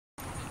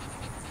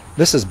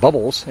This is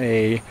Bubbles,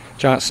 a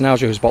giant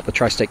schnauzer who's bought the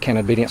Tri-State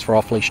Canine Obedience for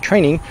off-leash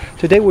training.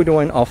 Today we're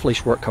doing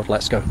off-leash work called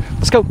Let's Go.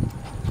 Let's go.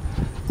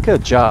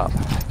 Good job.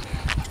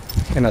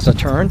 And as I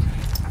turn,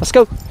 let's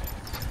go.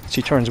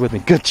 She turns with me.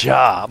 Good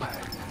job.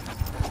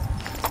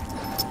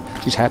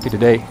 She's happy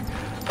today.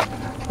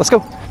 Let's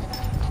go.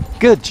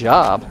 Good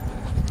job.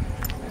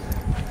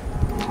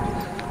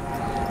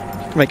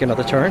 Make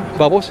another turn.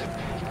 Bubbles.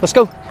 Let's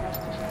go.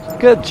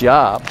 Good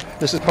job.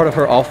 This is part of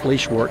her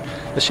off-leash work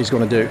that she's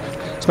going to do.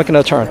 Let's make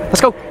another turn.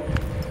 Let's go.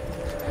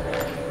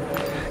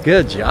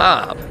 Good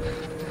job.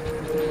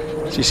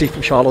 She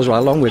follows right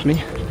along with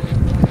me.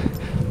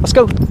 Let's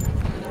go.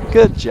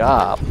 Good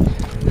job.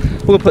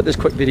 We'll put this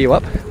quick video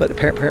up. Let the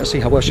parents see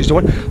how well she's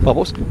doing.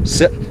 Bubbles,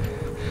 sit.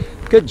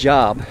 Good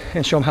job.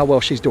 And show them how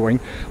well she's doing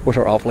with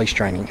her off-leash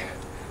training.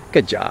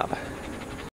 Good job.